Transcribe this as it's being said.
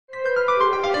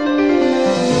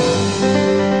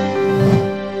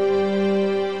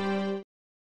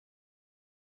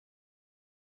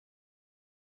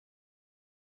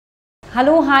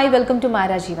Hello hi welcome to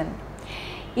Myra Jeevan.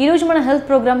 ఈరోజు మన health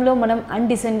ప్రోగ్రాంలో మనం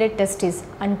అన్డిసెండెడ్ టెస్టిస్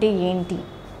అంటే ఏంటి,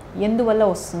 ఎందువల్ల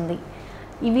వస్తుంది,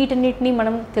 వీటన్నిటిని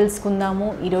మనం తెలుసుకుందాము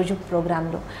ఈరోజు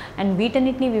ప్రోగ్రాంలో. అండ్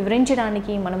వీటన్నిటిని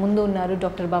వివరించడానికి మన ముందు ఉన్నారు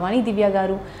డాక్టర్ భవానీ దివ్య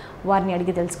గారు. వారిని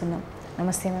అడిగి తెలుసుకుందాం.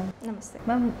 నమస్తే మ్యామ్. నమస్తే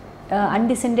మ్యామ్,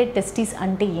 అన్డిసెండెడ్ టెస్టిస్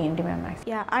అంటే ఏంటి మ్యామ్?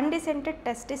 అన్డిసెండెడ్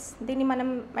టెస్టిస్, దీన్ని మనం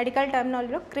మెడికల్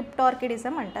టర్మినాలజీలో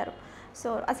క్రిప్టార్కిడిజం అంటారు. సో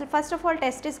అసలు ఫస్ట్ ఆఫ్ ఆల్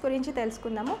టెస్టిస్ గురించి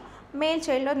తెలుసుకుందాము. మేల్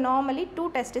చైల్డ్లో నార్మలీ 2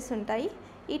 టెస్టిస్ ఉంటాయి.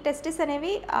 ఈ టెస్టిస్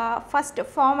అనేవి ఫస్ట్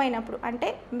ఫామ్ అయినప్పుడు, అంటే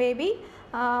బేబీ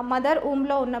మదర్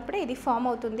ఊమ్లో ఉన్నప్పుడే ఇది ఫామ్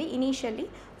అవుతుంది. ఇనీషియల్లీ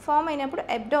ఫామ్ అయినప్పుడు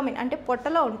అబ్డోమిన్ అంటే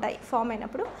పొట్టలో ఉంటాయి. ఫామ్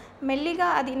అయినప్పుడు మెల్లిగా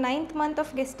అది 9th మంత్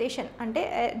ఆఫ్ గెస్టేషన్ అంటే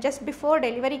జస్ట్ బిఫోర్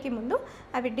డెలివరీకి ముందు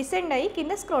అవి డిసెండ్ అయ్యి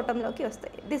కింద స్క్రోటంలోకి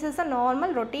వస్తాయి. This is a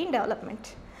normal routine development.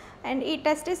 And ఈ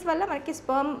టెస్టిస్ వల్ల మనకి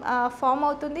స్పర్మ్ ఫామ్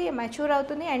అవుతుంది, మెచ్యూర్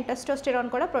అవుతుంది, అండ్ టెస్టోస్టెరాన్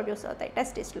కూడా ప్రొడ్యూస్ అవుతాయి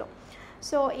టెస్టిస్లో.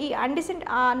 సో ఈ అన్డిసెండ్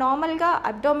నార్మల్గా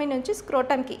అబ్డోమిన్ నుంచి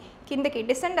స్క్రోటంకి కిందకి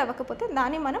డిసెండ్ అవ్వకపోతే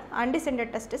దాన్ని మనం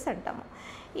అన్డిసెండెడ్ టెస్టిస్ అంటాము.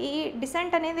 ఈ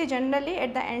డిసెంట్ అనేది generally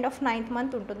at the end of 9th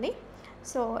month ఉంటుంది.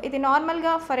 సో ఇది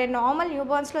నార్మల్గా ఫర్ ఏ నార్మల్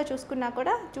న్యూబోర్న్స్లో చూసుకున్నా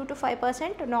కూడా 2 to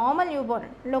 5% నార్మల్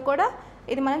న్యూబోర్న్లో కూడా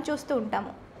ఇది మనం చూస్తూ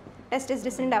ఉంటాము, టెస్టిస్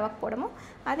డిసెండ్ అవ్వకపోవడము.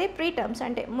 అదే ప్రీటర్మ్స్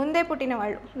అంటే ముందే పుట్టిన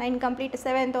వాళ్ళు 9 కంప్లీట్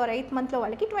 7th or 8th మంత్లో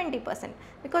వాళ్ళకి 20%,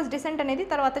 బికాస్ డిసెంట్ అనేది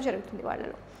తర్వాత జరుగుతుంది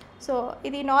వాళ్ళలో. సో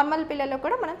ఇది నార్మల్ పిల్లల్లో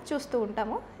కూడా మనం చూస్తూ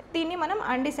ఉంటాము. దీన్ని మనం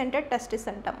అన్డిసెండెడ్ టెస్టిస్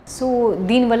అంటాం. సో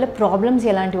దీనివల్ల ప్రాబ్లమ్స్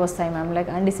ఎలాంటివి వస్తాయి మ్యామ్? లైక్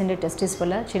అన్డిసెండెడ్ టెస్టిస్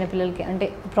వల్ల చిన్నపిల్లలకి అంటే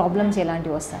ప్రాబ్లమ్స్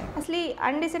ఎలాంటివి వస్తాయి? అసలు ఈ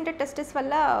అన్డిసెండెడ్ టెస్టిస్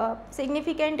వల్ల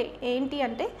సిగ్నిఫికెంట్ ఏంటి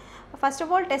అంటే, ఫస్ట్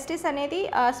ఆఫ్ ఆల్ టెస్టిస్ అనేది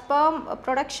sperm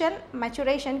production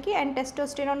మెచ్యురేషన్కి and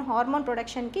testosterone hormone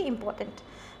ప్రొడక్షన్కి important.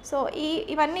 So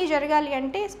ఇవన్నీ జరగాలి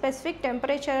అంటే స్పెసిఫిక్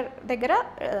టెంపరేచర్ దగ్గర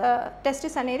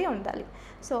టెస్టిస్ అనేది ఉండాలి.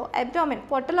 సో అబ్డోమిన్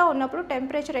పొట్టలో ఉన్నప్పుడు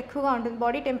టెంపరేచర్ ఎక్కువగా ఉంటుంది,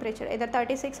 బాడీ టెంపరేచర్ ఏదో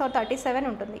 36 or 37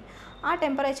 ఉంటుంది. ఆ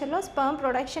టెంపరేచర్లో స్పర్మ్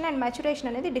ప్రొడక్షన్ అండ్ మెచ్యురేషన్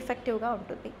అనేది డిఫెక్టివ్గా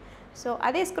ఉంటుంది. సో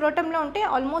అదే స్క్రోటంలో ఉంటే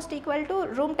almost equal to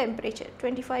room temperature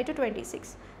 25 to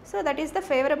 26. So that is the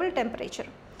favourable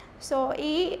temperature. So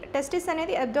ఈ టెస్టిస్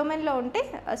అనేది అబ్డోమెన్లో ఉంటే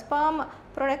స్పర్మ్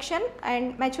ప్రొడక్షన్ అండ్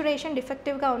మెచ్యురేషన్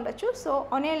డిఫెక్టివ్గా ఉండొచ్చు. So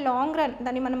on a long run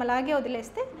దాన్ని మనం అలాగే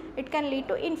వదిలేస్తే it can lead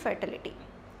to infertility.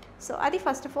 So అది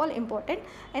first of all important.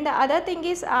 And the other thing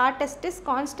is ఆ టెస్టిస్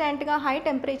కాన్స్టెంట్గా హై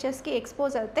టెంపరేచర్స్కి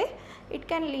ఎక్స్పోజ్ అయితే it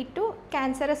can lead to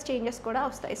cancerous changes కూడా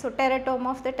వస్తాయి. సో టెరటోమ్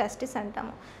ఆఫ్ ద టెస్టిస్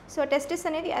అంటాము. సో టెస్టిస్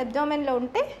అనేది అబ్డోమెన్లో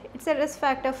ఉంటే it's a risk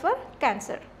factor for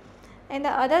cancer. And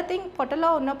the other thing పొట్టలో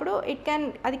ఉన్నప్పుడు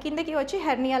అది కిందకి వచ్చి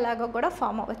హెర్నియా లాగా కూడా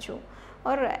ఫామ్ అవ్వచ్చు,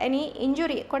 ఆర్ ఎనీ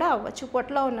ఇంజురీ కూడా అవ్వచ్చు.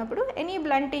 పొట్టలో ఉన్నప్పుడు ఎనీ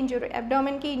బ్లంట్ ఇంజురీ,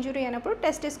 అబ్డోమెన్కి ఇంజురీ అయినప్పుడు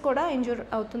టెస్టిస్ కూడా ఇంజురీ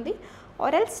అవుతుంది.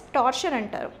 ఆర్ ఎల్స్ టార్షన్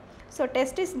అంటారు. సో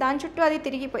టెస్టిస్ దాని చుట్టూ అది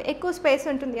తిరిగిపోయి ఎక్కువ స్పేస్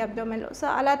ఉంటుంది అబ్డోమెన్లో. సో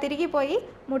అలా తిరిగిపోయి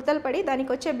ముడతలు పడి దానికి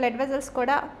వచ్చే బ్లడ్ వెజల్స్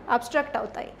కూడా అబ్స్ట్రక్ట్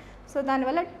అవుతాయి. సో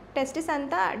దానివల్ల టెస్టిస్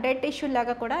అంతా డెడ్ టిష్యూ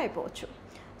లాగా కూడా అయిపోవచ్చు.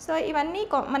 సో ఇవన్నీ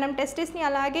మనం టెస్టిస్ని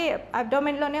అలాగే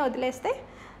అబ్డోమెన్లోనే వదిలేస్తే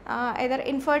either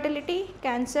infertility,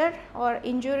 cancer are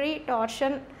injury,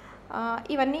 torsion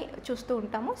ఇవన్నీ చూస్తూ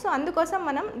ఉంటాము. సో అందుకోసం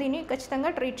మనం దీన్ని ఖచ్చితంగా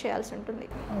ట్రీట్ చేయాల్సి ఉంటుంది.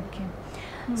 ఓకే.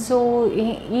 సో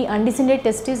ఈ అన్డిసెండెడ్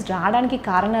టెస్టిస్ రావడానికి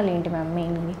కారణాలు ఏంటి మ్యామ్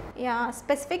మెయిన్లీ?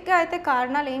 స్పెసిఫిక్గా అయితే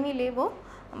కారణాలు ఏమీ లేవు,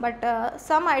 but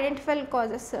some identified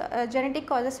causes, genetic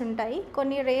causes ఉంటాయి.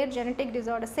 కొన్ని rare genetic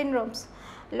disorders, syndromes,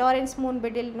 Lawrence moon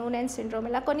బిడిల్, నూనెన్ syndrome,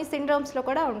 ఇలా కొన్ని సిండ్రోమ్స్లో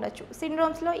కూడా ఉండొచ్చు.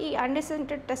 సిండ్రోమ్స్లో ఈ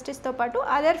అన్డిసెండెడ్ టెస్టిస్తో పాటు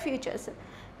other features,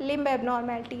 limb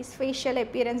abnormalities, facial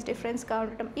appearance డిఫరెన్స్గా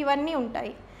ఉండటం ఇవన్నీ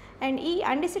ఉంటాయి. అండ్ ఈ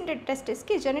అన్డిసెండెడ్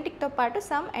టెస్టిస్కి జెనెటిక్తో పాటు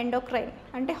సమ్ ఎండోక్రైన్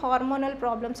అంటే హార్మోనల్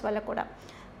ప్రాబ్లమ్స్ వల్ల కూడా,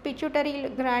 pituitary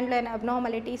gland line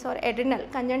abnormalities are adrenal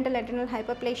congenital adrenal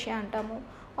hyperplasia అంటాము,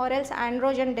 ఆర్ ఎల్స్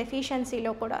ఆండ్రోజన్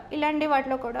డెఫిషియన్సీలో కూడా, ఇలాంటి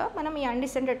వాటిలో కూడా మనం ఈ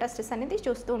అన్డిసెండెడ్ టెస్టిస్ అనేది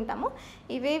చూస్తూ ఉంటాము.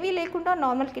 ఇవేవి లేకుండా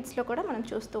నార్మల్ కిడ్స్లో కూడా మనం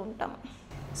చూస్తూ ఉంటాము.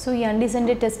 సో ఈ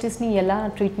అన్డిసెండెడ్ టెస్టిస్ని ఎలా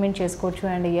ట్రీట్మెంట్ చేసుకోవచ్చు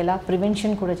అండ్ ఎలా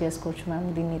ప్రివెన్షన్ కూడా చేసుకోవచ్చు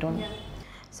మ్యామ్ దీన్ని?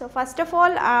 So first of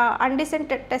all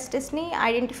undescended టెస్టిస్ని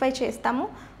identify చేస్తాము.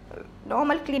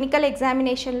 నార్మల్ క్లినికల్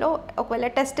ఎగ్జామినేషన్లో ఒకవేళ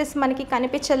టెస్టిస్ మనకి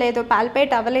కనిపించలేదు,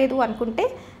 పాల్పేట్ అవ్వలేదు అనుకుంటే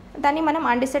దాన్ని మనం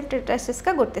అన్డిసెండెడ్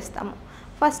టెస్టిస్గా గుర్తిస్తాము.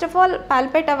 ఫస్ట్ ఆఫ్ ఆల్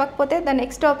పాల్పేట్ అవ్వకపోతే ద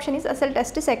నెక్స్ట్ ఆప్షన్ ఈజ్ అసలు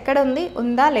టెస్టిస్ ఎక్కడ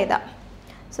ఉందా లేదా.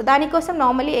 సో దానికోసం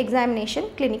నార్మలీ ఎగ్జామినేషన్,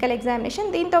 క్లినికల్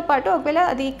ఎగ్జామినేషన్, దీంతోపాటు ఒకవేళ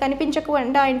అది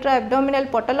కనిపించకుండా ఇంట్రా అబ్డోమినల్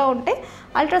పొట్టలో ఉంటే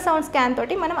అల్ట్రాసౌండ్ స్కాన్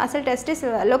తోటి మనం అసలు టెస్టిస్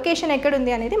లొకేషన్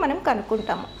ఎక్కడుంది అనేది మనం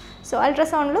కనుక్కుంటాము. సో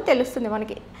అల్ట్రాసౌండ్లో తెలుస్తుంది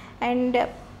మనకి. అండ్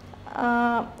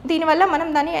దీనివల్ల మనం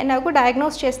దాన్ని ఎలాగో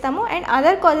డయాగ్నోస్ చేస్తాము. అండ్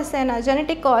అదర్ కాజెస్ అయినా,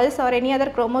 genetic causes or any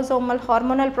other chromosomal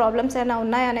hormonal problems అయినా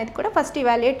ఉన్నాయా అనేది కూడా ఫస్ట్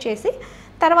ఇవాల్యుయేట్ చేసి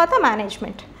తర్వాత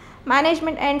management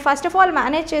and first of all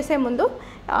manage చేసే ముందు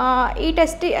ఈ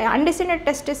అన్డిసెండెడ్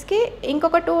టెస్టిస్కి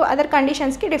ఇంకొక 2 అదర్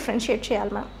కండిషన్స్కి డిఫరెన్షియేట్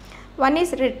చేయాలి మనం. One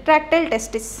is రిట్రాక్టైల్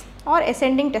testis are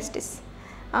ascending testis.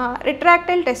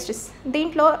 రిట్రాక్టైల్ testis.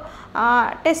 దీంట్లో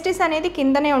టెస్టిస్ అనేది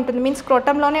కిందనే ఉంటుంది, మీన్స్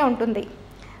స్క్రోటంలోనే ఉంటుంది.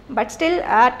 బట్ స్టిల్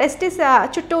టెస్టిస్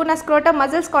చుట్టూ ఉన్న స్క్రోటమ్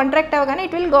మజిల్స్ కాంట్రాక్ట్ అవ్వగానే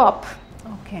it will go up.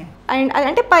 Okay. And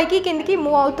అదంటే పైకి కిందికి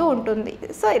మూవ్ అవుతూ ఉంటుంది.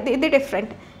 సో ఇది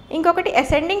డిఫరెంట్. ఇంకొకటి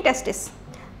అసెండింగ్ టెస్టిస్.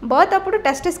 బర్త్ అప్పుడు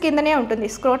టెస్టిస్ కిందనే ఉంటుంది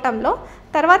స్క్రోటంలో,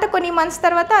 తర్వాత కొన్ని మంత్స్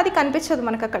తర్వాత అది కనిపించదు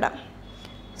మనకు అక్కడ.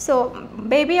 సో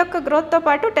బేబీ యొక్క గ్రోత్తో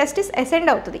పాటు టెస్టిస్ అసెండ్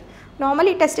అవుతుంది.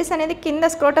 నార్మల్లీ టెస్టిస్ అనేది కింద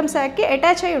స్క్రోటమ్ సాక్కి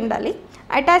అటాచ్ అయి ఉండాలి.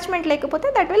 అటాచ్మెంట్ లేకపోతే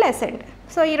దట్ విల్ అసెండ్.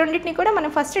 సో ఈ రెండింటిని కూడా మనం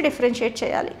ఫస్ట్ డిఫరెన్షియేట్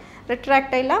చేయాలి,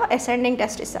 రిట్రాక్టైలా ascending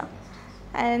టెస్టిసా.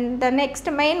 And the next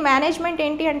main management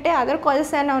ఏంటి అంటే అదర్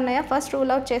కాజెస్ ఏమైనా ఉన్నాయా ఫస్ట్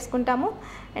రూల్ అవుట్ చేసుకుంటాము.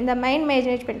 And the main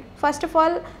management first of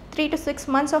all 3 to 6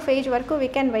 months of age వరకు we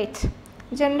can wait.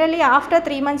 Generally after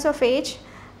 3 months of age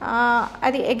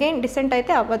అది again decent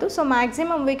అయితే అవ్వదు. So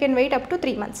maximum we can wait up to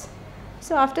 3 months.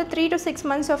 So after 3 to 6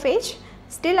 months of age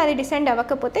still అది decent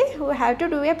అవ్వకపోతే we have to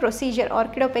do a procedure,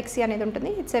 ఆర్కిడోపెక్సీ అనేది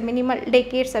ఉంటుంది. It's a minimal day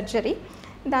care surgery.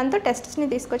 దాంతో టెస్టిస్ని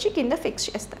తీసుకొచ్చి కింద ఫిక్స్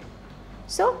చేస్తారు.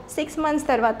 సో 6 months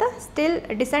తర్వాత still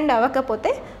descend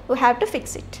అవ్వకపోతే we have to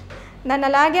fix it. దాన్ని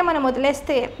అలాగే మనం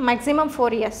వదిలేస్తే మ్యాక్సిమం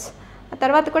 4 years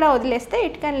తర్వాత కూడా వదిలేస్తే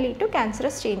it can lead to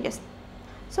cancerous changes.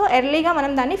 So ఎర్లీగా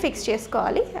మనం దాన్ని ఫిక్స్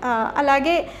చేసుకోవాలి.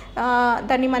 అలాగే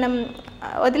దాన్ని మనం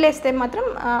వదిలేస్తే మాత్రం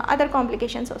అదర్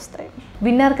కాంప్లికేషన్స్ వస్తాయి.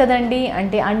 విన్నారు కదండి,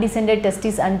 అంటే అన్డిసెండెడ్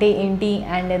టెస్టిస్ అంటే ఏంటి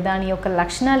అండ్ దాని యొక్క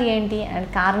లక్షణాలు ఏంటి అండ్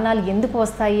కారణాలు ఎందుకు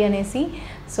వస్తాయి అనేసి.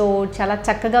 సో చాలా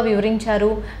చక్కగా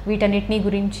వివరించారు వీటన్నిటిని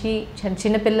గురించి.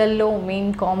 చిన్నపిల్లల్లో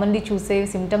మెయిన్ కామన్లీ చూసే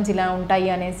సిమ్టమ్స్ ఇలా ఉంటాయి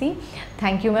అనేసి.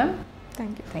 Thank you ma'am.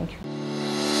 Thank you. Thank you.